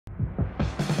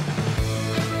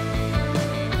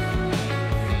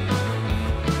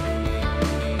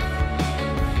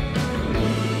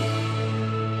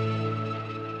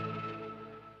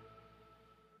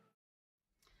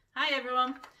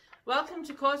Welcome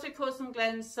to Causeway and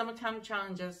Glens Summer Camp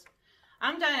Challenges.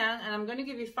 I'm Diane and I'm going to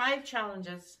give you 5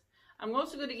 challenges. I'm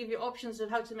also going to give you options of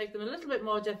how to make them a little bit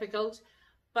more difficult,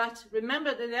 but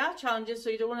remember that they are challenges, so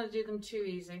you don't want to do them too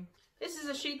easy. This is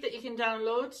a sheet that you can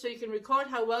download so you can record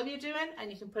how well you're doing,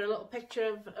 and you can put a little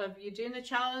picture of you doing the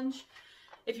challenge.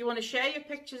 If you want to share your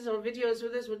pictures or videos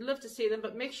with us, we'd love to see them,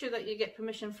 but make sure that you get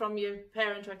permission from your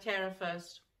parent or carer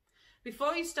first.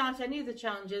 Before you start any of the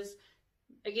challenges,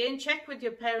 again, check with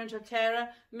your parent or carer,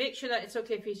 make sure that it's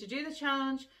okay for you to do the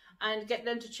challenge, and get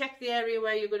them to check the area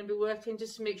where you're going to be working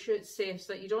just to make sure it's safe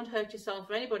so that you don't hurt yourself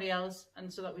or anybody else,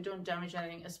 and so that we don't damage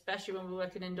anything, especially when we're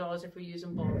working indoors if we're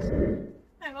using balls.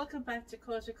 Hi, welcome back to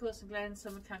Causeway and Glens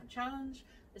Summer Camp Challenge.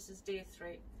 This is day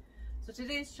 3. So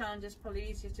today's challenge is probably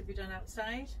easier to be done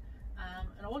outside,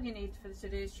 and all you need for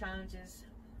today's challenge is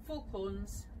 4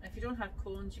 cones. If you don't have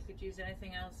cones, you could use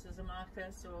anything else as a marker,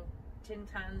 so tin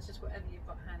cans, just whatever you've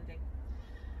got handy.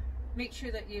 Make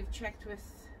sure that you've checked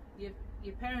with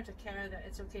your parent or carer that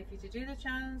it's okay for you to do the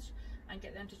challenge, and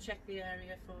get them to check the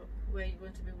area for where you're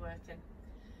going to be working.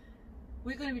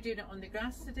 We're going to be doing it on the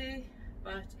grass today,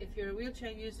 but if you're a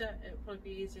wheelchair user, it will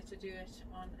probably be easier to do it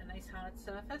on a nice hard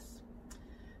surface.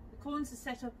 The cones are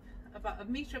set up about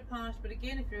 1 metre apart, but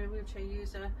again, if you're a wheelchair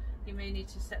user, you may need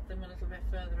to set them a little bit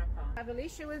further apart. I have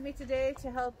Alicia with me today to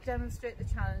help demonstrate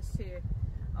the challenge to you.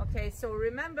 Okay, so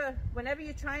remember, whenever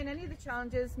you're trying any of the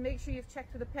challenges, make sure you've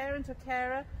checked with a parent or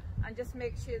carer, and just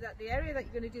make sure that the area that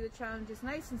you're going to do the challenge is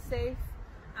nice and safe,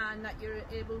 and that you're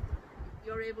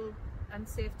able and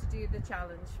safe to do the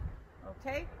challenge.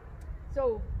 Okay,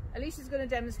 so Alicia's going to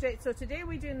demonstrate. So today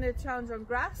we're doing the challenge on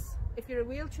grass. If you're a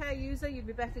wheelchair user, you'd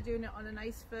be better doing it on a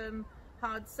nice firm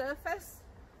hard surface.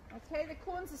 Okay, the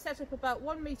cones are set up about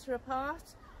 1 metre apart.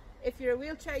 If you're a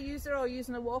wheelchair user or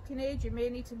using a walking aid, you may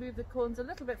need to move the cones a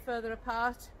little bit further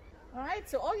apart. Alright,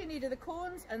 so all you need are the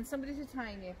cones and somebody to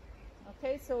time you.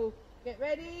 Okay, so get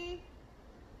ready,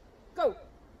 go!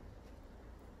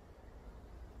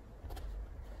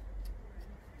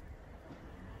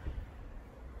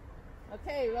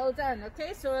 Okay, well done.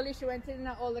 Okay, so Alicia went in and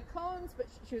out all the cones, but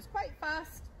she was quite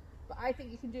fast, but I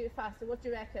think you can do it faster. What do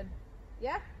you reckon?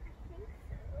 Yeah? I think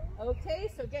so.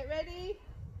 Okay, so get ready,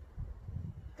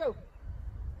 go!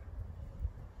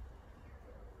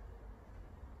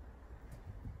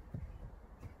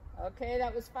 Okay,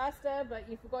 that was faster, but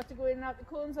you forgot to go in and out the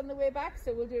cones on the way back,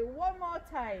 so we'll do it one more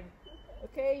time.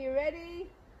 Okay, you ready?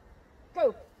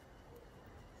 Go!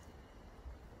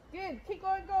 Good, keep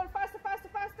going, faster, faster,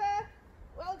 faster!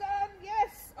 Well done,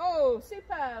 yes! Oh,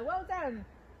 super, well done!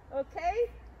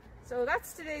 Okay, so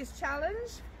that's today's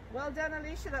challenge. Well done,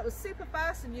 Alicia, that was super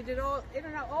fast, and you did all in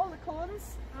and out all the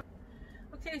cones.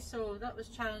 Okay, so that was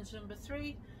challenge number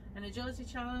 3, an agility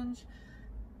challenge.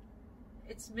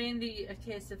 It's mainly a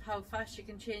case of how fast you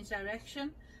can change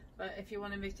direction, but if you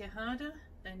want to make it harder,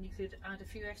 then you could add a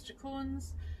few extra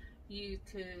cones. You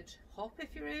could hop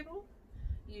if you're able.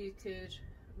 You could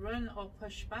run or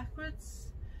push backwards.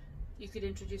 You could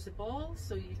introduce a ball,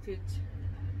 so you could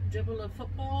dribble a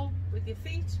football with your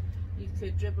feet. You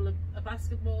could dribble a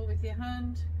basketball with your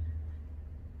hand.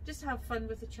 Just have fun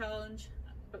with the challenge,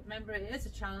 but remember it is a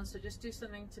challenge, so just do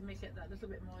something to make it that little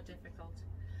bit more difficult.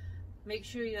 Make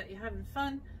sure that you're having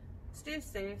fun, stay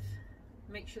safe,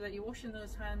 make sure that you're washing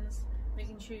those hands,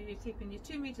 making sure you're keeping your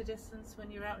 2 metre distance when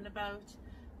you're out and about,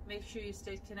 make sure you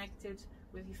stay connected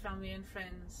with your family and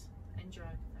friends. Enjoy.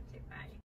 Okay, bye.